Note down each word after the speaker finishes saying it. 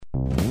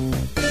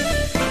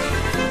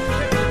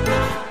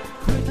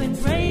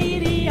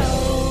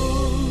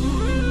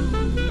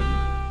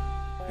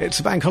it's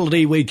a bank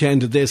holiday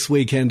weekend this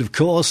weekend, of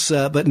course,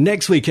 but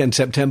next weekend,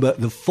 September,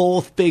 the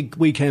fourth big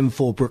weekend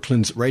for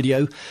Brooklands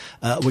Radio.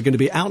 We're going to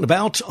be out and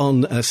about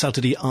on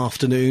Saturday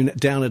afternoon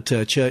down at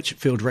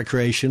Churchfield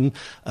Recreation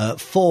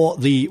for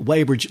the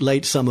Weybridge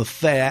Late Summer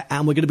Fair,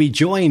 and we're going to be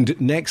joined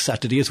next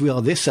Saturday, as we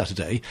are this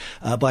Saturday,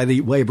 by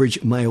the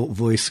Weybridge Male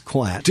Voice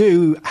Choir.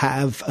 Do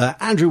have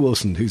Andrew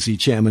Wilson, who's the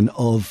chairman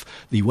of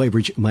the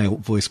Weybridge Male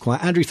Voice Choir.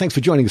 Andrew, thanks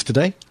for joining us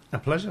today. A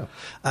pleasure.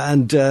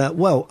 And,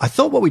 well, I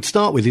thought what we'd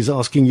start with is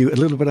asking you a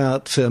little bit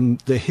about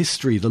the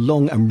history, the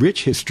long and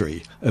rich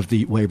history of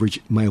the Weybridge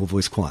Male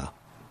Voice Choir.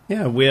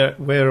 Yeah,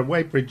 we're a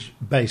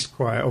Weybridge-based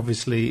choir,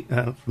 obviously,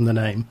 from the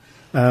name.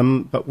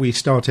 But we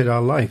started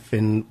our life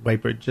in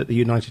Weybridge at the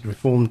United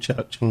Reformed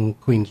Church on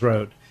Queen's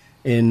Road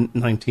in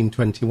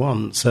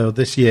 1921. So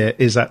this year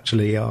is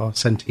actually our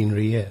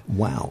centenary year.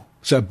 Wow.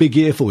 So a big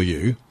year for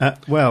you.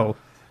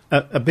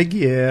 A big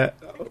year.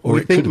 Or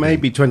we think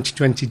maybe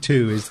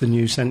 2022 is the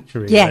new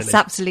century. Yes, really.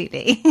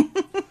 Absolutely.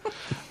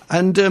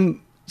 And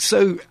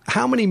so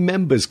how many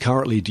members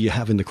currently do you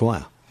have in the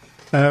choir?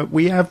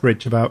 We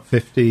average about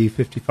 50,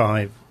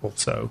 55 or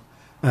so.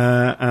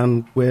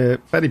 And we're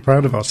very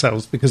proud of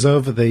ourselves because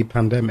over the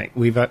pandemic,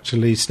 we've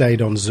actually stayed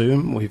on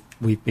Zoom.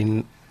 We've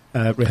been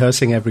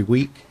rehearsing every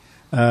week,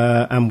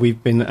 and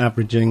we've been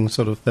averaging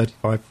sort of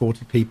 35,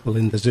 40 people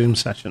in the Zoom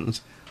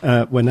sessions.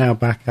 We're now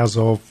back as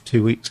of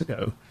 2 weeks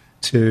ago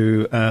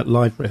to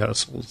live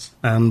rehearsals,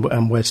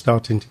 and we're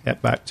starting to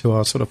get back to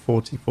our sort of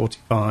 40,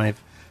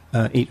 45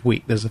 each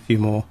week. There's a few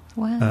more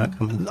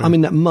coming through. I mean,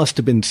 that must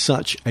have been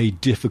such a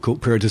difficult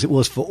period, as it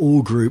was for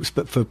all groups,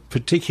 but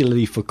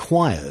particularly for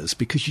choirs,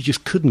 because you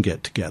just couldn't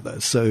get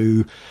together.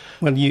 So,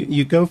 well,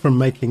 you go from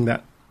making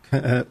that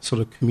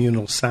sort of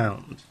communal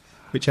sound,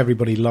 which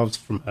everybody loves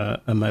from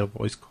a male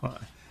voice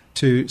choir,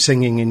 to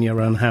singing in your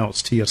own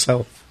house to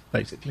yourself,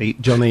 basically.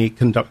 Johnny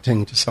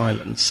conducting to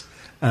silence.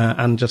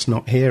 And just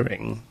not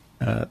hearing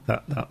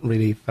that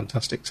really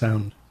fantastic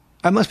sound.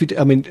 It must be.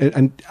 I mean,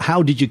 and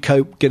how did you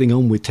cope getting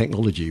on with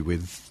technology?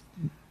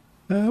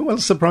 Well,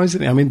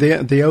 surprisingly, I mean,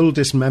 the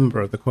oldest member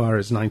of the choir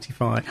is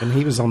 95, and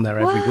he was on there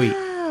every week.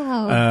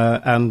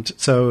 And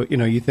so,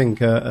 you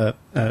think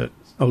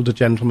older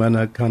gentlemen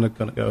are kind of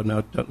going to go,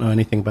 no, don't know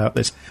anything about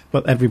this,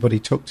 but everybody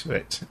took to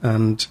it,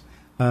 and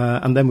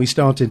then we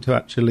started to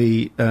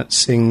actually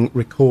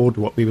record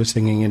what we were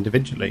singing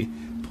individually.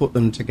 Put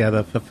them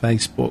together for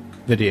Facebook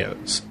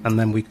videos, and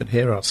then we could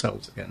hear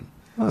ourselves again.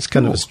 That's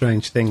kind cool. of a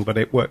strange thing, but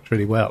it worked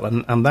really well,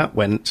 and that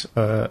went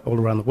all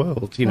around the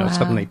world.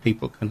 Suddenly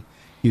people can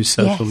use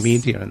social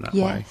media in that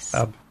way.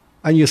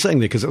 And you're saying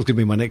that because that was going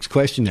to be my next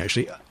question,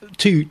 actually.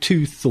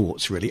 Two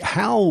thoughts, really.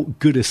 How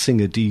good a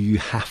singer do you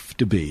have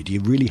to be? Do you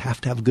really have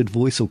to have a good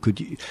voice, or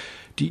could you?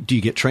 Do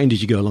you get trained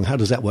as you go along? How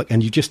does that work?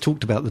 And you just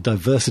talked about the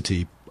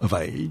diversity of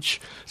age.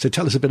 So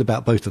tell us a bit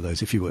about both of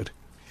those, if you would.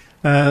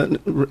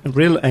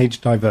 Real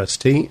age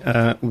diversity.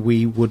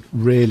 We would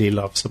really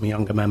love some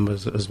younger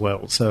members as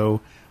well.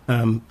 So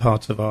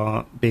part of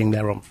our being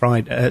there on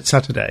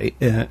Saturday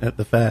at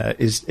the fair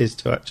is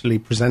to actually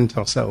present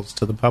ourselves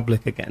to the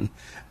public again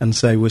and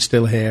say we're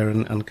still here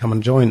and come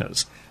and join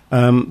us.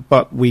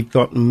 But we've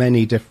got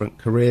many different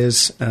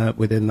careers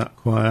within that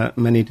choir,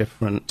 many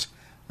different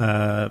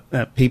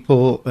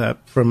people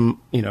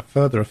from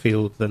further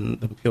afield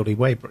than purely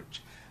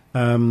Weybridge.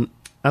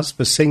 As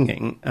for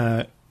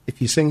singing. If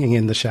you're singing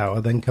in the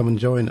shower, then come and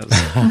join us.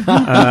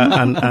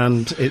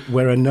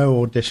 We're a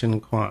no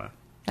audition choir.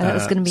 That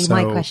was going to be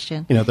my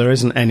question. There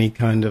isn't any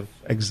kind of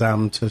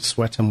exam to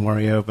sweat and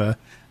worry over.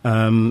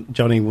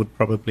 Johnny would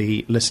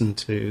probably listen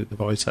to the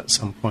voice at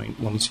some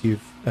point once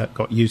you've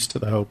got used to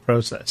the whole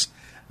process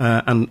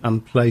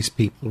and place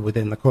people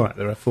within the choir.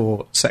 There are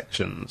 4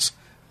 sections,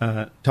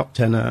 top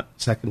tenor,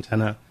 second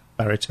tenor,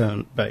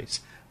 baritone,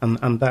 bass.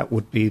 And that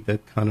would be the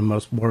kind of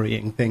most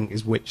worrying thing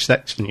is which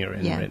section you're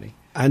in, really.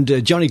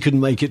 And Johnny couldn't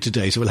make it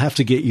today, so we'll have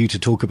to get you to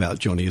talk about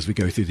Johnny as we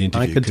go through the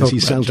interview, because he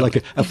sounds Johnny.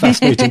 like a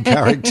fascinating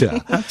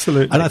character.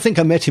 Absolutely. And I think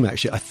I met him,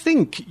 actually. I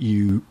think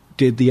you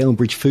did the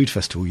Elmbridge Food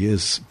Festival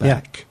years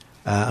back.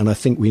 Yeah. And I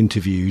think we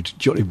interviewed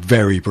Johnny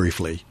very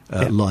briefly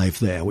live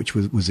there, which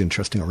was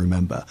interesting, I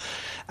remember.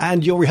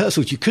 And your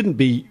rehearsals, you couldn't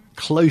be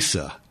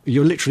closer.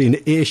 You're literally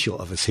in earshot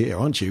of us here,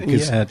 aren't you?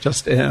 Yeah,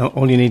 just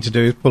all you need to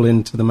do is pull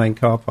into the main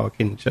car park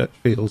in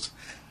Churchfields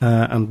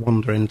and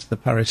wander into the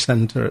parish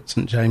centre at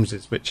St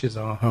James's, which is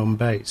our home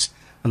base.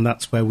 And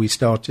that's where we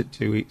started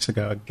 2 weeks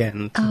ago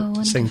again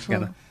to sing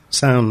together.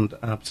 Sound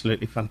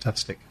absolutely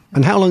fantastic.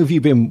 And how long have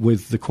you been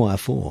with the choir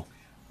for?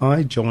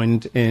 I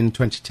joined in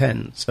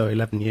 2010, so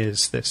 11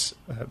 years this,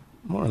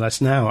 more or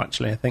less now,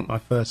 actually. I think my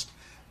first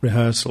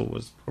rehearsal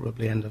was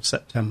probably end of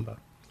September.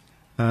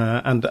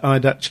 And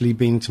I'd actually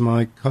been to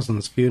my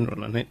cousin's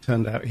funeral, and it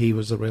turned out he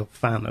was a real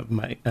fan of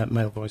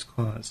male voice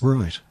choirs.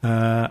 Right.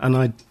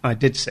 And I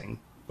did sing,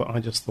 but I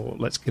just thought,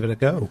 let's give it a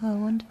go. Oh,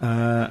 wonderful.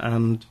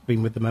 And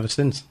been with them ever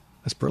since.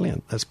 That's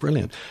brilliant. That's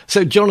brilliant.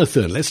 So,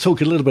 Jonathan, let's talk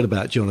a little bit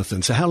about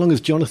Jonathan. So, how long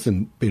has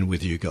Jonathan been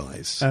with you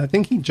guys? I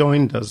think he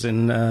joined us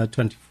in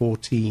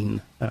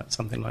 2014,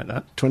 something like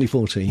that.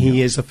 2014.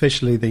 He is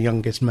officially the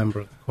youngest member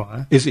of the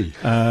choir. Is he?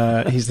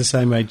 He's the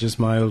same age as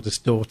my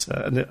oldest daughter,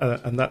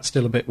 and that's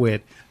still a bit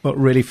weird, but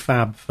really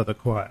fab for the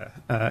choir.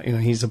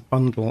 He's a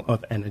bundle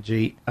of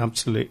energy,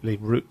 absolutely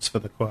roots for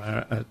the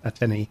choir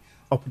at any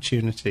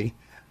opportunity.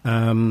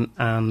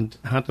 And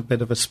had a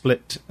bit of a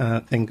split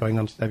thing going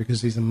on today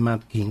because he's a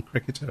mad keen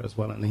cricketer as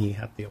well, and he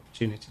had the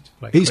opportunity to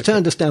play. He's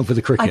turned us down for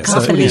the cricket. I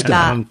can't believe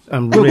that.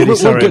 I'm really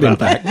sorry about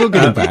that. We'll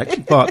get him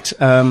back. But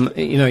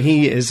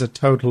he is a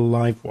total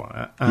live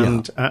wire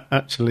and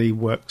actually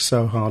works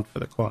so hard for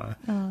the choir,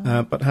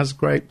 but has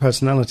great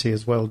personality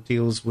as well.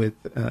 Deals with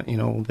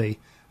all the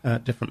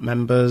different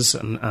members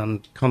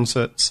and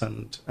concerts,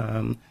 and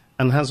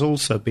has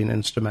also been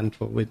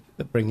instrumental with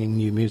bringing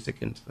new music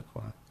into the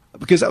choir.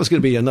 Because that was going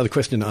to be another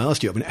question I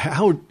asked you. I mean,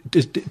 how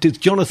does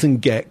Jonathan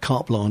get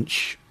carte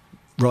blanche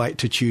right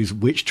to choose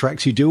which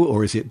tracks you do,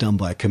 or is it done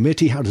by a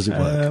committee? How does it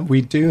work?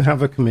 We do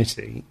have a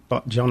committee,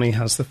 but Johnny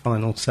has the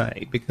final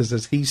say because,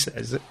 as he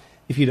says,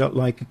 if you don't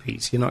like a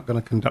piece, you're not going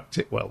to conduct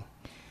it well.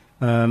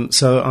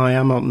 So I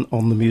am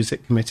on the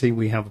music committee.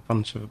 We have a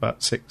bunch of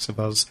about 6 of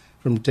us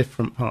from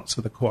different parts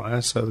of the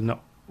choir, so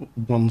not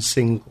one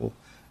single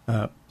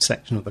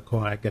section of the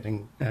choir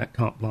getting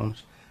carte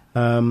blanche.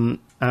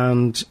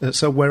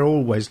 So we're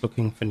always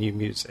looking for new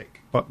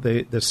music. But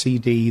the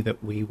CD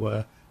that we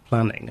were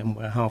planning, and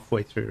we're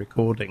halfway through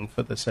recording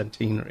for the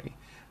centenary,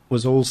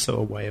 was also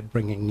a way of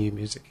bringing new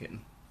music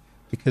in,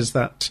 because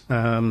that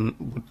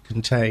would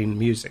contain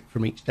music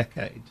from each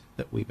decade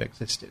that we've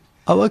existed.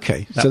 Oh,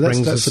 okay. That so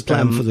brings that's us the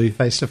plan for the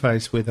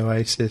face-to-face with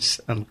Oasis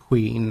and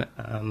Queen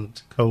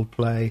and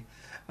Coldplay,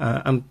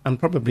 and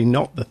probably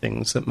not the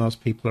things that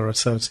most people are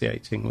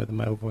associating with a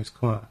male voice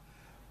choir.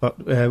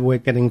 But we're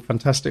getting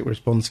fantastic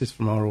responses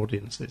from our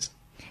audiences.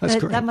 That's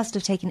great. That must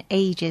have taken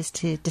ages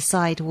to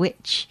decide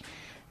which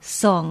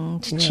song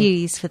to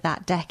choose for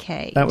that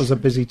decade. That was a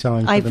busy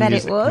time for I the bet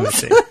music it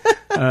was. committee.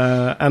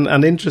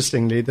 And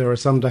interestingly, there are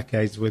some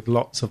decades with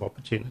lots of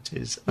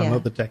opportunities and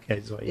other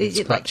decades where you're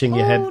scratching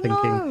your head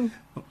thinking,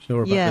 not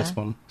sure about this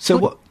one.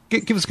 So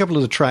give us a couple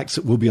of the tracks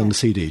that will be on the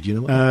CD. Do you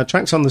know what?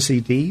 Tracks on the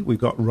CD, we've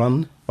got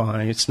Run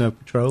by Snow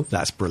Patrol.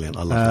 That's brilliant.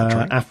 I love that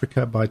track.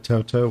 Africa by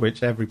Toto,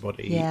 which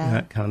everybody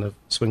kind of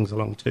swings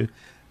along to.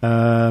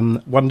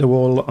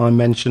 Wonderwall, I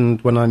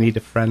mentioned When I Need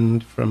a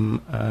Friend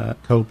from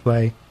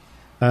Coldplay.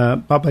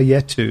 Baba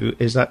Yetu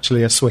is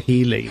actually a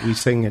Swahili. We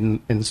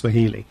sing in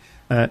Swahili.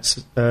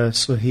 It's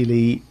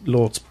Swahili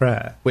Lord's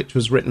Prayer, which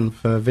was written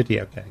for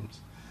video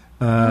games.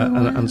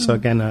 And so,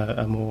 again,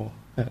 a more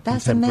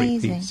That's contemporary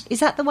amazing. piece. Is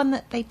that the one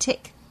that they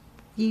tick?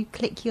 You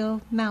click your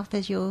mouth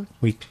as your...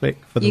 We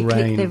click for the rain.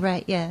 You click the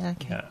rain, yeah,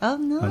 okay. Yeah. Oh,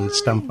 nice. And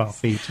stamp our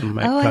feet and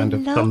make I kind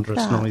of love thunderous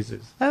that.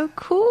 noises. Oh,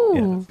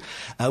 cool.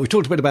 Yeah. We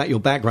talked a bit about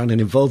your background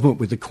and involvement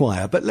with the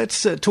choir, but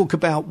let's talk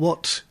about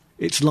what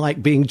it's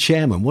like being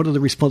chairman. What are the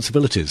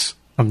responsibilities?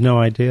 I've no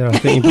idea. I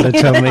think you better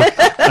tell me.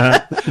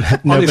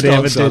 Nobody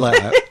ever did. Like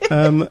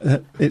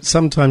that. It's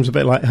sometimes a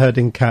bit like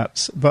herding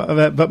cats,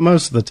 but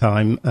most of the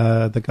time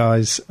the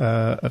guys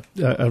are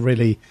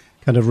really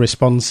kind of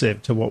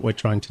responsive to what we're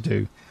trying to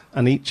do.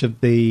 And each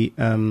of the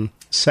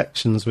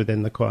sections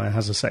within the choir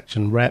has a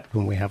section rep,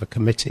 and we have a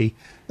committee.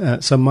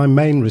 So my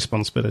main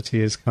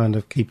responsibility is kind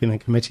of keeping the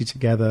committee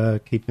together,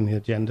 keeping the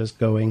agendas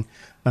going,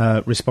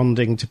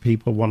 responding to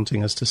people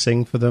wanting us to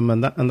sing for them,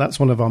 and that's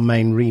one of our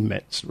main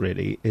remits.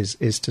 Really,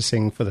 is to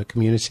sing for the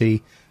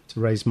community, to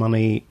raise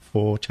money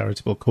for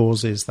charitable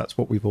causes. That's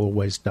what we've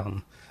always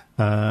done.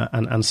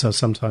 And so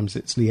sometimes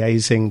it's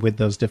liaising with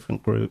those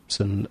different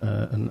groups and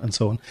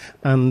so on,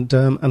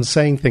 and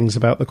saying things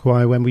about the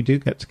choir when we do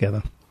get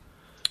together.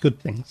 Good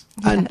things.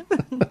 And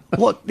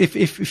what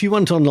if you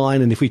went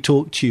online and if we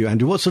talked to you,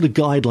 Andrew, what sort of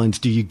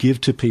guidelines do you give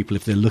to people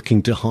if they're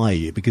looking to hire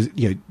you? Because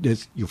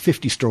you're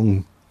 50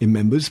 strong in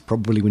members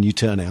probably when you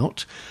turn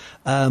out,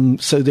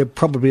 so there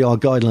probably are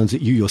guidelines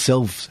that you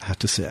yourselves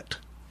had to set.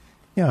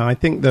 Yeah, I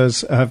think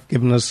those have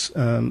given us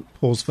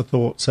pause for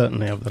thought,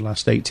 certainly over the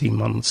last 18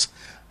 months.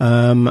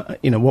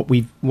 What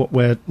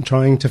we're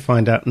trying to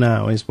find out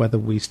now is whether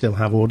we still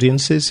have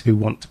audiences who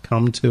want to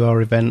come to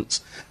our events.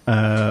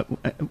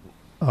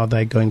 Are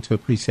they going to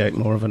appreciate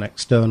more of an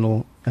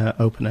external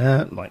open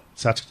air, like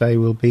Saturday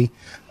will be,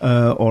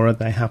 or are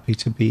they happy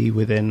to be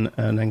within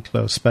an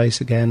enclosed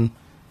space again?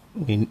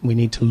 We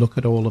need to look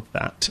at all of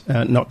that,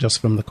 not just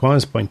from the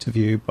choir's point of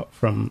view, but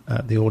from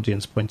the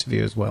audience point of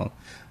view as well.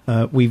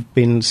 We've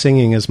been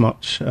singing as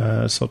much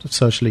sort of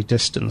socially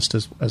distanced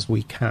as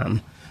we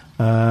can,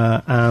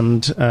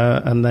 and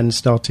then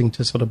starting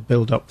to sort of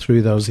build up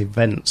through those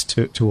events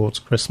towards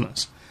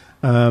Christmas.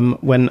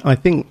 When I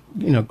think,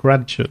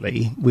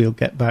 gradually we'll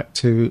get back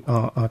to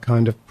our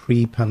kind of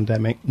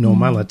pre-pandemic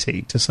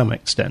normality to some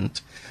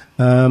extent.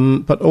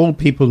 But all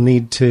people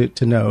need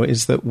to know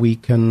is that we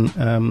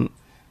can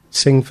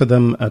sing for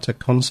them at a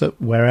concert,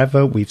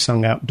 wherever. We've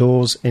sung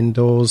outdoors,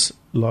 indoors,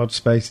 large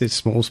spaces,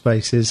 small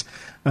spaces.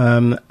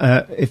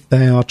 If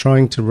they are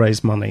trying to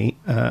raise money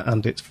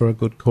and it's for a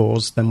good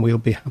cause, then we'll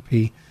be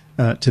happy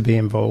to be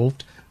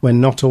involved. We're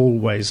not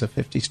always a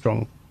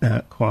 50-strong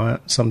choir.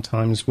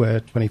 Sometimes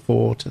we're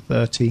 24 to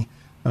 30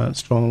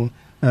 strong,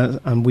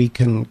 and we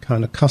can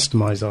kind of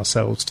customise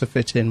ourselves to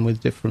fit in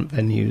with different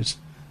venues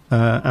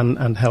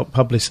and help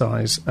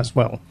publicise as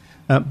well.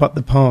 But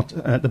the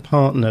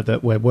partner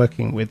that we're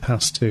working with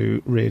has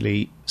to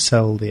really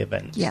sell the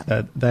events.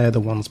 Yeah. They're the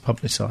ones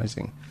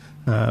publicising.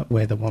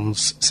 We're the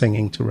ones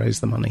singing to raise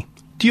the money.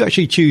 Do you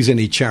actually choose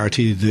any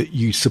charity that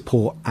you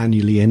support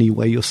annually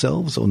anyway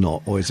yourselves, or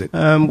not? Or is it?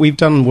 We've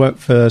done work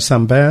for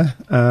Sambert.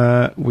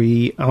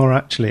 We are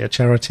actually a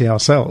charity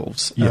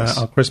ourselves. Yes.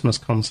 Our Christmas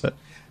concert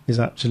is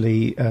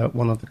actually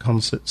one of the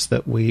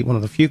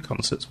few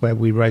concerts where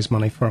we raise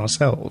money for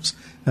ourselves.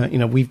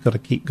 We've got to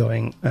keep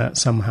going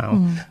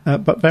somehow.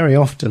 But very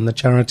often the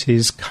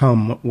charities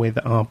come with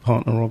our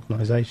partner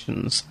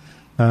organisations.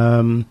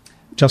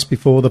 Just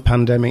before the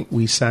pandemic,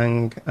 we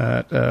sang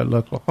at a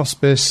local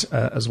hospice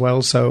as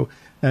well. So,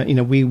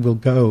 we will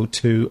go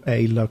to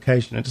a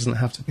location. It doesn't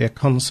have to be a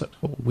concert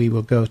hall. We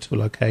will go to a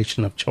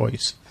location of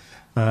choice.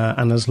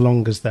 And as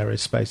long as there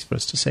is space for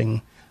us to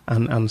sing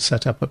and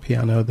set up a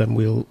piano, then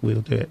we'll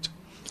do it.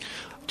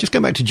 Just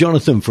going back to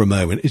Jonathan for a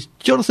moment. Is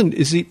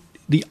he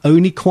the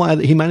only choir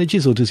that he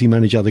manages, or does he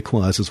manage other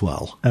choirs as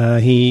well?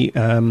 He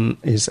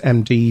is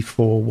MD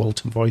for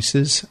Walton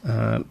Voices,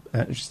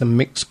 which is a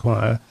mixed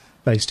choir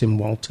based in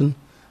Walton,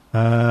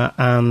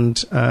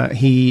 and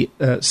he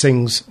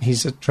sings.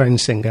 He's a trained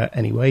singer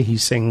anyway. He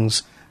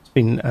sings. He's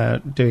been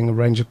doing a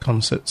range of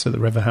concerts at the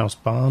Riverhouse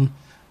Barn,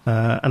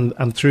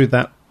 and through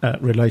that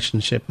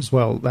relationship as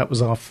well, that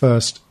was our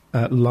first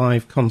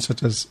live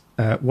concert as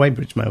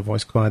Weybridge Male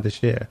Voice Choir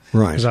this year.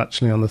 Right. It was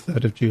actually on the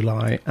 3rd of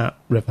July at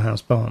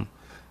Riverhouse Barn,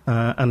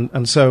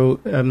 and so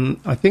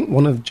I think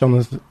one of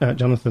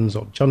Jonathan's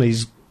or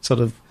Johnny's sort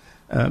of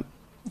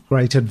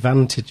great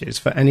advantages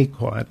for any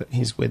choir that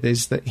he's with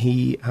is that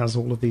he has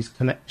all of these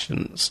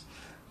connections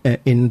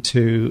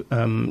into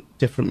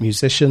different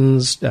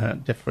musicians,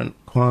 different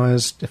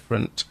choirs,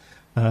 different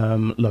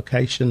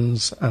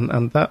locations,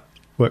 and that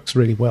works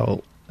really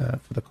well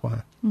for the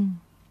choir.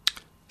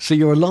 So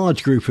you're a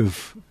large group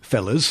of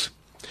fellas.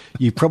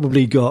 You've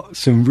probably got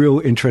some real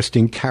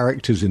interesting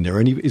characters in there.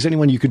 Is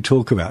anyone you could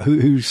talk about?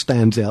 Who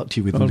stands out to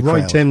you within the Roy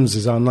crowd? Timms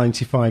is our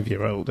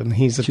 95-year-old, and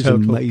he's a total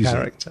amazing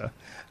character.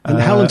 And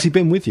how long's he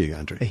been with you,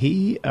 Andrew?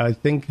 He, I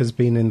think, has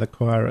been in the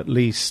choir at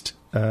least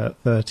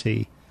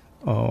 30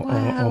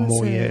 or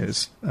more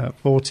years.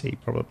 40,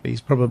 probably.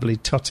 He's probably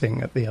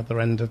tutting at the other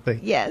end of the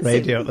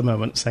radio at the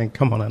moment, saying,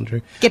 "Come on,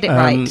 Andrew. Get it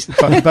right."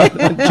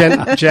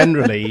 But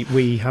generally,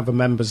 we have a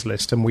members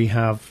list, and we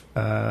have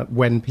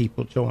when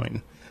people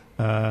join.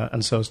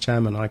 And so as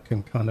chairman, I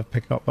can kind of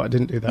pick up, but I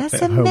didn't do that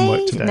bit of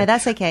homework today. No,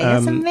 that's okay.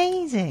 That's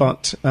amazing.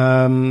 But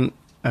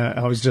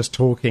I was just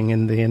talking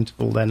in the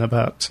interval then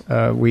about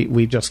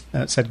we just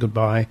said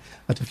goodbye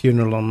at a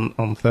funeral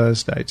on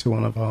Thursday to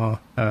one of our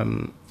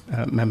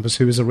members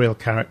who is a real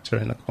character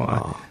in the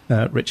choir,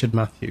 Richard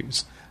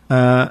Matthews.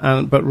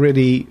 But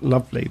really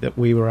lovely that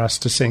we were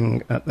asked to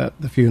sing at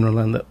the funeral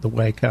and at the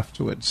wake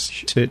afterwards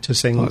to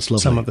sing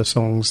some of the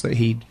songs that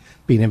he'd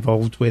been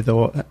involved with,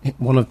 or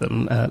one of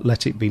them,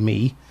 Let It Be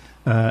Me,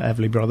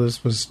 Everly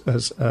Brothers, was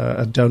as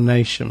a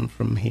donation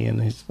from he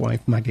and his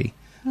wife Maggie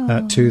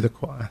to the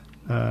choir.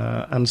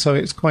 And so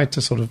it's quite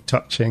a sort of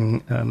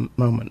touching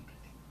moment.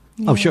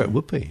 Yeah. I'm sure it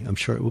would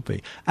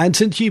be. And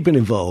since you've been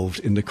involved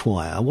in the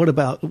choir,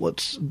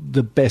 what's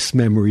the best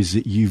memories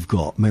that you've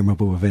got,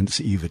 memorable events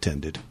that you've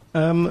attended?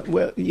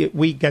 Well,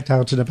 we get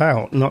out and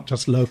about, not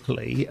just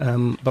locally,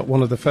 but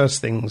one of the first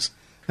things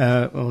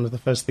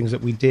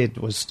that we did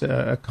was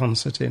a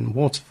concert in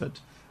Waterford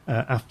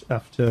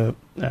after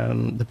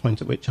the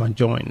point at which I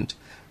joined.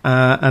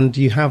 And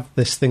you have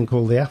this thing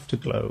called the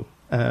Afterglow.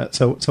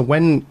 So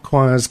when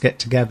choirs get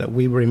together,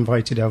 we were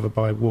invited over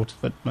by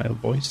Waterford Male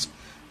Voice.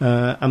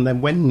 And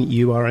then when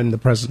you are in the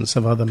presence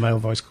of other male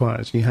voice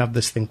choirs, you have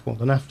this thing called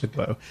an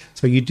afterglow.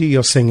 So you do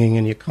your singing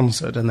and your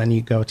concert, and then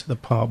you go to the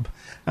pub,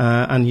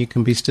 and you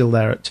can be still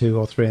there at 2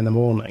 or 3 in the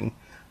morning.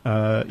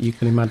 You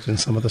can imagine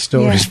some of the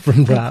stories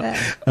from that.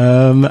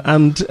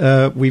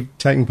 And we've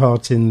taken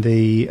part in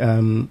the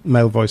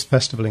Male Voice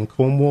Festival in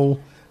Cornwall.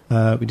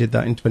 We did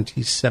that in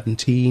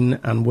 2017,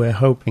 and we're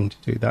hoping to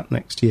do that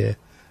next year.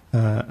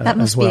 That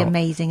must be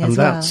amazing as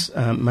well. And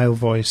that's Male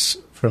Voice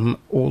from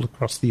all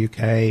across the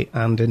UK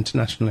and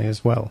internationally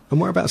as well. And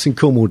whereabouts in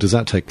Cornwall does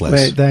that take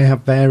place? They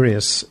have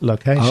various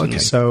locations. Oh, okay.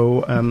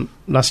 So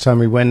last time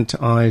we went,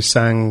 I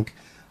sang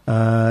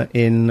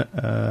in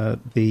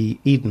the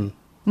Eden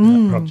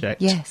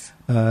project. Yes.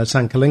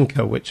 Sang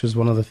Kalinka, which was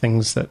one of the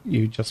things that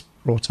you just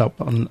brought up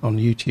on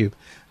YouTube.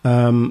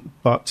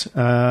 But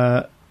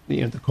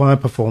the choir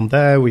performed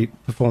there. We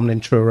performed in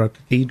Truro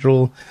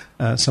Cathedral,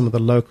 some of the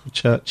local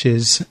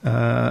churches,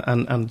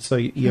 and so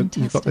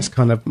you've got this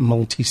kind of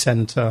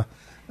multi-centre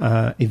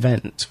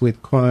event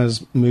with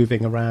choirs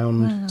moving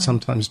around,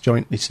 sometimes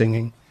jointly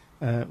singing.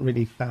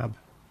 Really fab.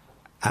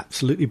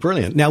 Absolutely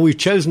brilliant. Now, we've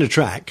chosen a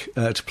track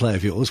to play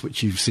of yours,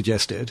 which you've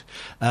suggested,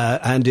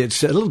 and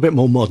it's a little bit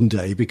more modern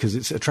day because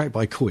it's a track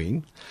by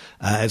Queen.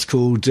 It's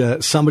called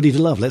Somebody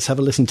to Love. Let's have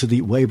a listen to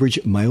the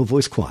Weybridge Male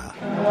Voice Choir.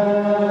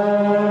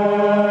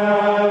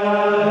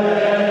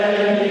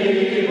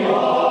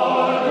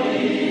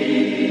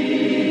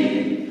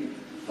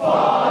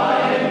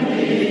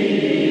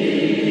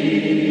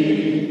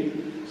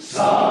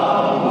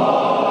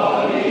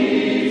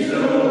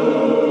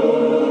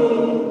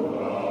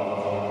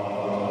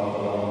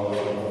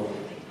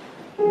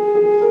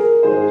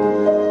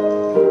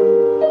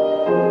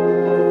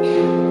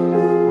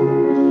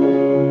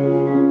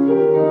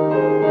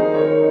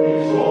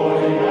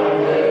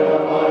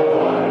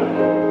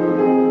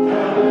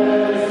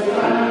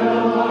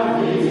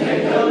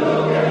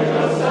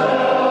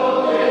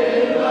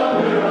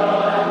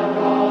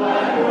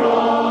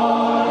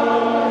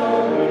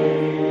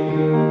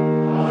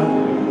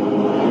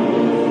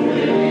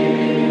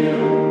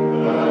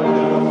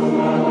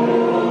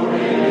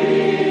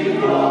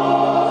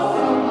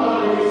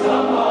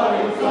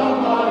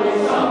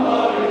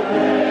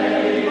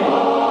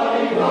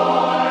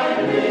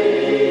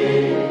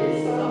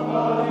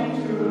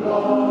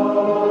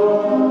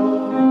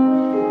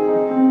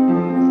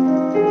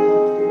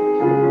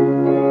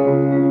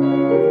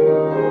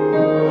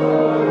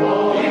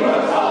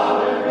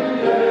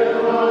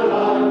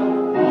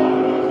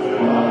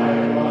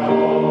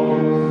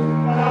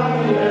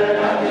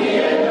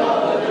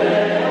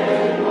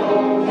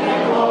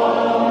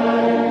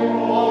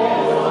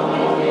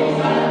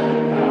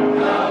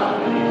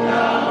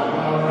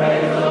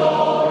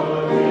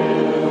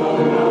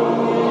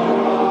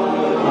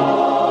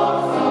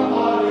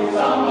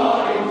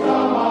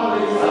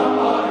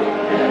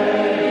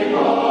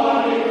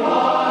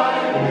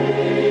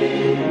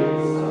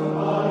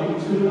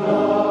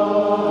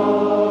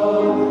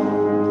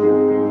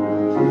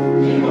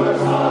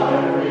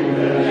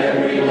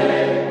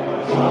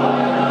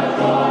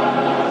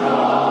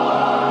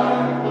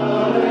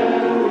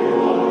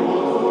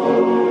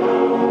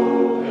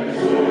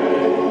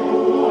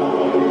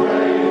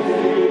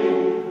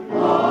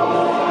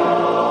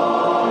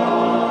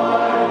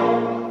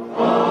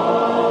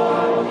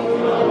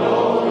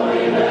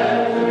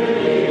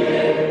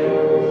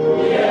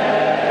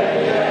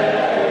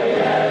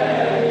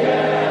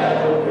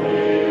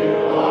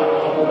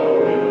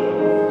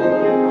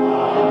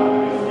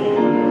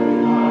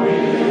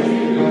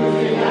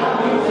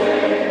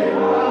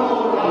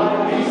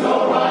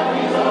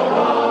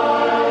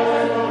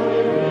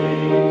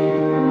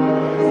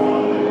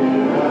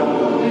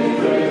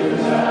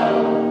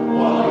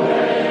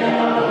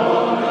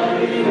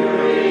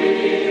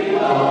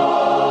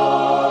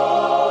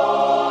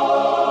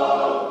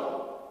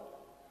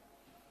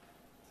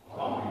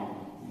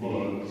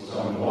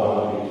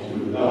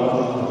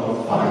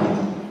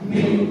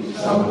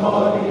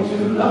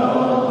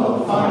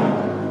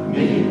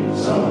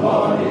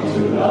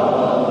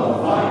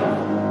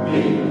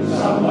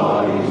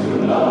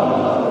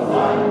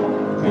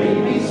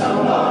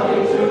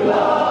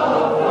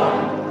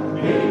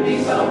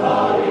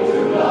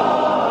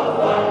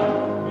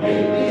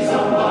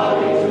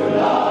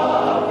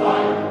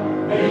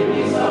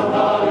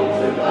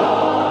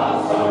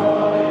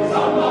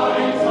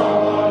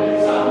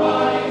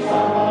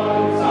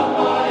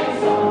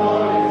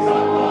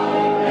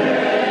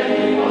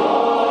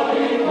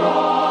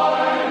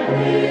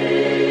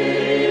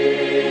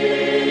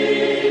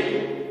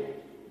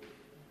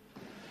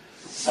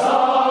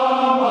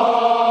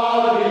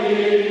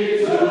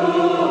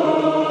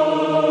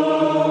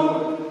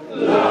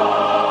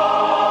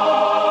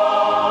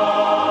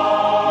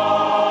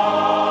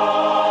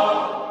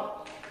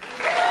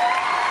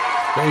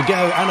 There you go,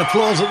 and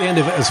applause at the end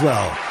of it as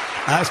well.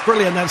 It's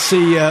brilliant. That's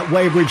the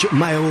Weybridge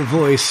Male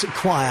Voice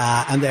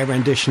Choir and their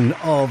rendition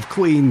of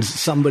Queen's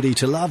Somebody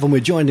to Love. And we're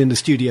joined in the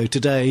studio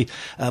today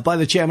by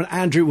the chairman,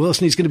 Andrew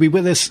Wilson. He's going to be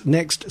with us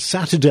next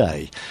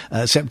Saturday,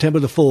 September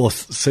the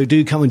 4th. So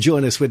do come and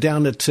join us. We're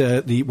down at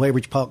the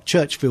Weybridge Park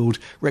Churchfield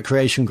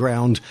Recreation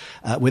Ground.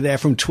 We're there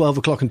from 12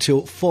 o'clock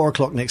until 4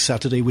 o'clock next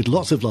Saturday with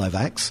lots of live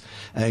acts,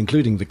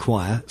 including the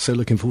choir. So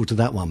looking forward to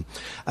that one.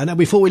 And now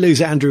before we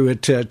lose Andrew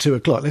at 2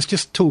 o'clock, let's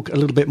just talk a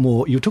little bit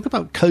more. You talk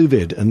about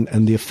COVID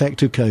and the effect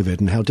of COVID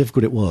and how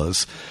difficult it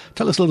was.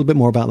 Tell us a little bit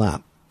more about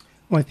that.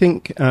 Well, I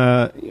think,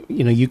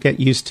 you get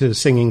used to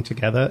singing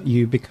together.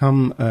 You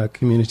become a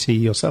community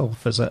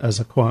yourself as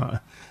a choir.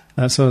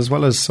 So as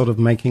well as sort of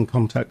making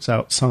contacts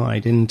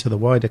outside into the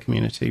wider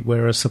community,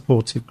 we're a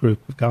supportive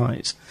group of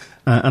guys.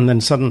 And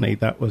then suddenly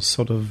that was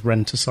sort of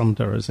rent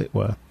asunder, as it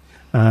were.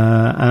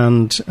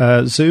 And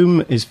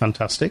Zoom is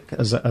fantastic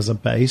as a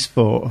base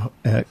for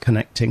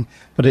connecting,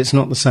 but it's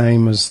not the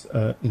same as,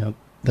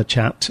 the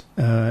chat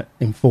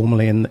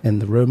informally in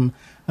the room.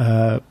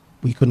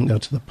 we couldn't go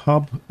to the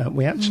pub.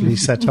 We actually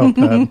set up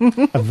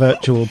a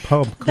virtual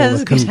pub called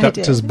the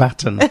Conductor's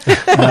Baton,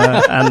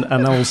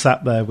 and all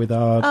sat there with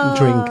our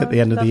drink at the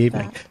end of the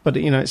evening. That. But,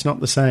 it's not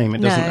the same.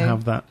 It doesn't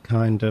have that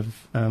kind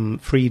of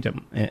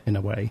freedom in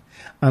a way.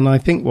 And I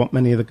think what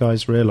many of the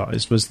guys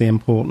realised was the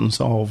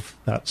importance of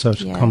that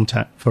social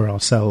contact for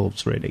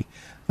ourselves, really.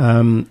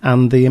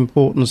 And the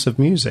importance of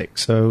music.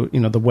 So,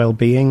 the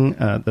well-being,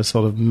 the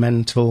sort of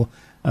mental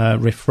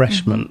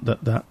refreshment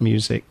that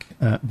music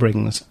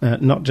brings,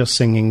 not just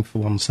singing for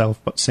oneself,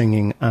 but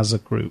singing as a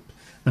group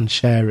and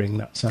sharing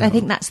that sound. I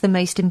think that's the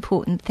most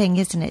important thing,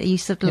 isn't it? You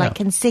sort of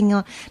can sing,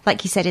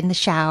 like you said, in the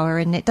shower,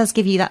 and it does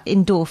give you that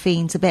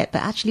endorphins a bit,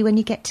 but actually when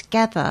you get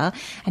together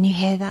and you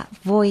hear that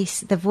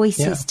the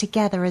voices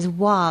together as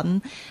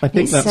one, I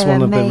think that's so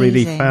one amazing. of the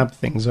really fab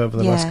things over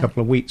the last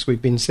couple of weeks.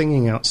 We've been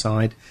singing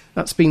outside.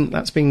 That's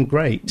been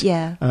great.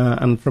 Yeah.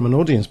 And from an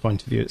audience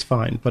point of view, it's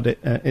fine, but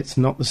it's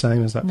not the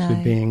same as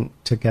actually being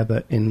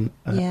together in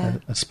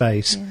a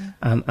space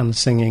and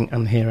singing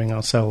and hearing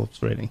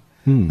ourselves, really.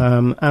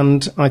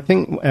 And I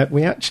think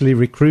we actually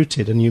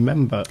recruited a new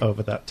member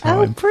over that time.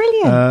 Oh,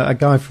 brilliant. A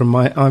guy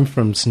I'm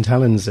from St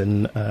Helens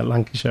in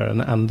Lancashire,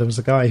 and there was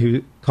a guy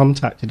who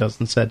contacted us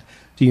and said,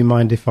 do you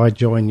mind if I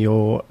join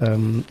your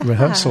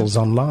rehearsals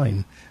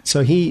online?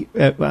 So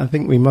I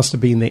think we must have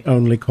been the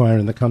only choir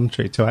in the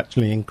country to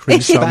actually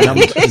increase our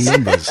numbers.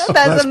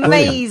 That's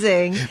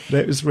amazing.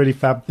 It was a really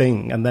fab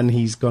thing. And then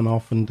he's gone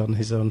off and done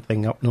his own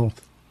thing up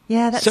north.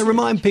 Yeah, so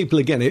remind people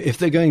again, if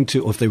they're going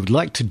to, or if they would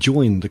like to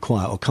join the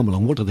choir or come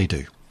along, what do they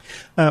do?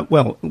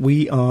 Well,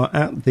 we are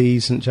at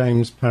the St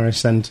James Parish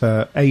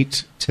Centre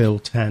 8 till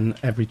 10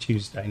 every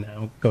Tuesday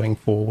now, going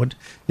forward.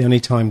 The only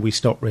time we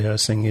stop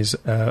rehearsing is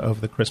over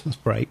the Christmas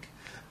break.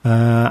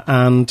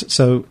 And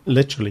so,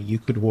 literally, you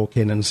could walk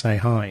in and say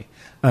hi.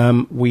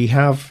 We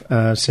have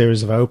a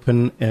series of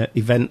open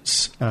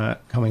events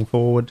coming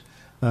forward,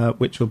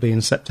 which will be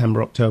in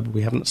September, October.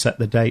 We haven't set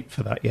the date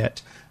for that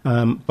yet.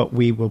 But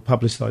we will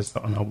publicise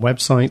that on our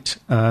website.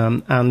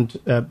 And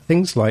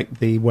things like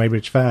the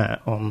Weybridge Fair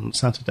on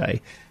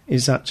Saturday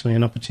is actually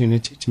an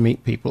opportunity to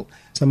meet people.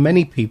 So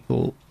many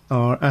people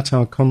are at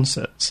our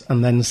concerts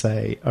and then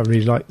say, I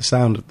really like the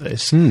sound of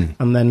this,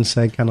 and then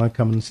say, can I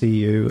come and see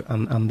you?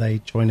 And they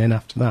join in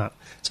after that.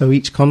 So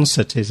each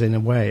concert is, in a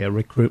way, a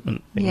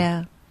recruitment thing.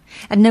 Yeah.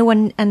 And no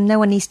one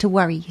needs to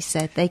worry, you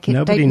said.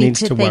 Nobody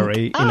needs to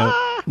worry.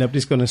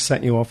 Nobody's going to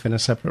set you off in a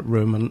separate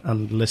room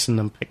and listen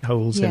and pick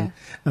holes in.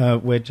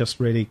 We're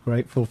just really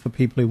grateful for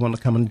people who want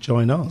to come and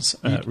join us.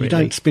 You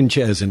don't spin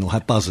chairs in or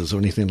have buzzers or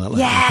anything like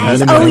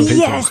that.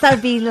 Yes,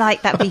 that'd be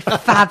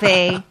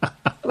fabby.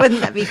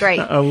 Wouldn't that be great?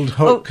 That old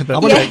hook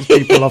that takes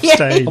people off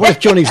stage. I wonder if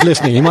Johnny's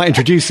listening. He might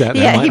introduce that.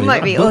 He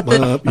might be.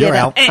 You're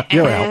out.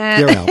 You're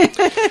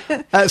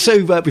out.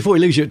 So before we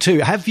lose you at 2,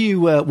 have you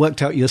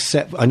worked out your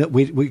set? I know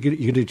you're going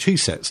to do 2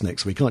 sets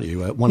next week, aren't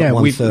you? One at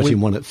 1:30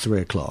 and one at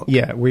 3 o'clock.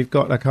 Yeah, we've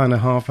got a kind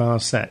of half-hour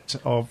set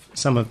of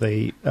some of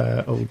the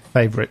old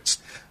favourites.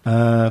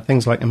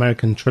 Things like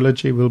American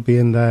Trilogy will be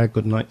in there.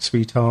 Goodnight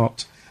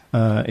Sweetheart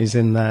is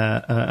in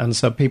there. And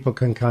so people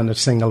can kind of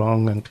sing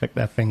along and click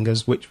their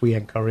fingers, which we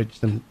encourage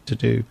them to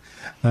do.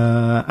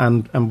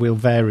 And we'll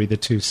vary the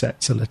 2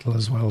 sets a little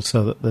as well,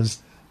 so that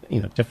there's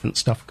different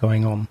stuff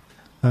going on.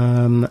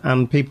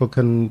 And people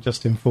can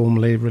just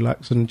informally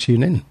relax and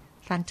tune in.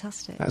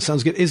 Fantastic. That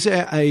sounds good. Is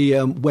there a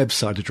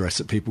website address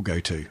that people go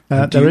to?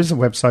 There is a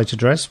website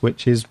address,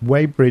 which is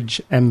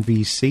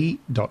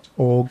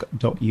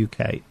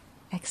weybridgemvc.org.uk.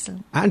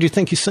 Excellent. Andrew,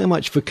 thank you so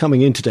much for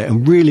coming in today.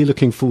 I'm really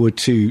looking forward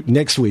to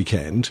next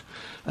weekend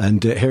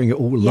and hearing it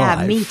all live.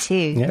 Yeah, me too.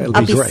 Yeah,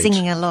 I'll be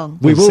singing along.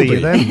 We will see be.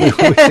 You then.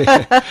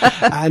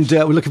 And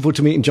we're looking forward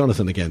to meeting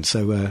Jonathan again.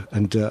 So,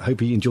 and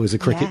hope he enjoys the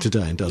cricket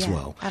today and does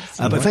well.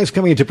 Absolutely. But thanks for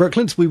coming into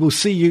Brooklands. We will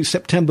see you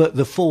September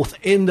the 4th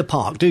in the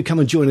park. Do come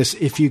and join us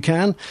if you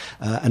can.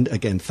 And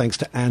again, thanks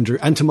to Andrew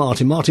and to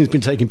Martin. Martin's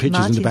been taking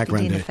pictures in the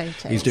background there.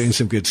 He's doing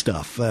some good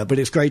stuff. But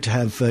it's great to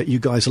have you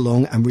guys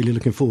along. I'm really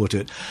looking forward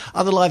to it.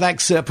 Other live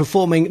acts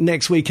performing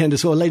next weekend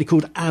as well. A lady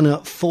called Anna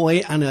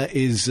Foy. Anna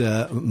is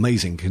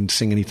amazing, can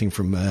sing anything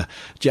from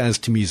jazz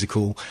to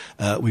musical.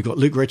 We've got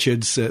Luke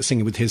Richards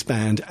singing with his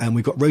band, and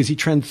we've got Rosie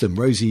Trentham.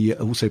 Rosie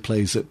also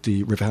plays at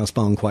the Riverhouse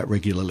Barn quite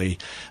regularly.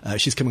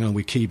 She's coming on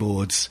with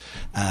keyboards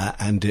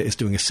and is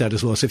doing a set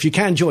as well. So if you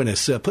can join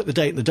us, put the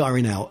date in the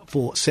diary now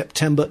for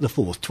September the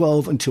 4th,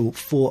 12 until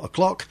 4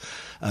 o'clock.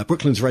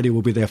 Brooklands Radio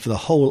will be there for the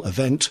whole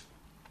event.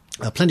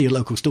 Plenty of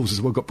local stalls as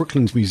well. We've got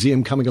Brooklands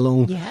Museum coming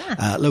along,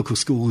 local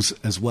schools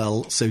as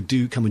well. So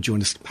do come and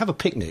join us. Have a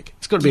picnic.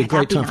 It's got to be a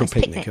great time for a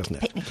picnic, hasn't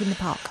it? Picnic in the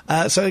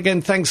park. So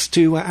again, thanks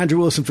to Andrew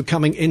Wilson for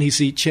coming in. He's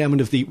the chairman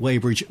of the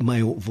Weybridge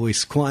Male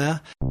Voice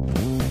Choir.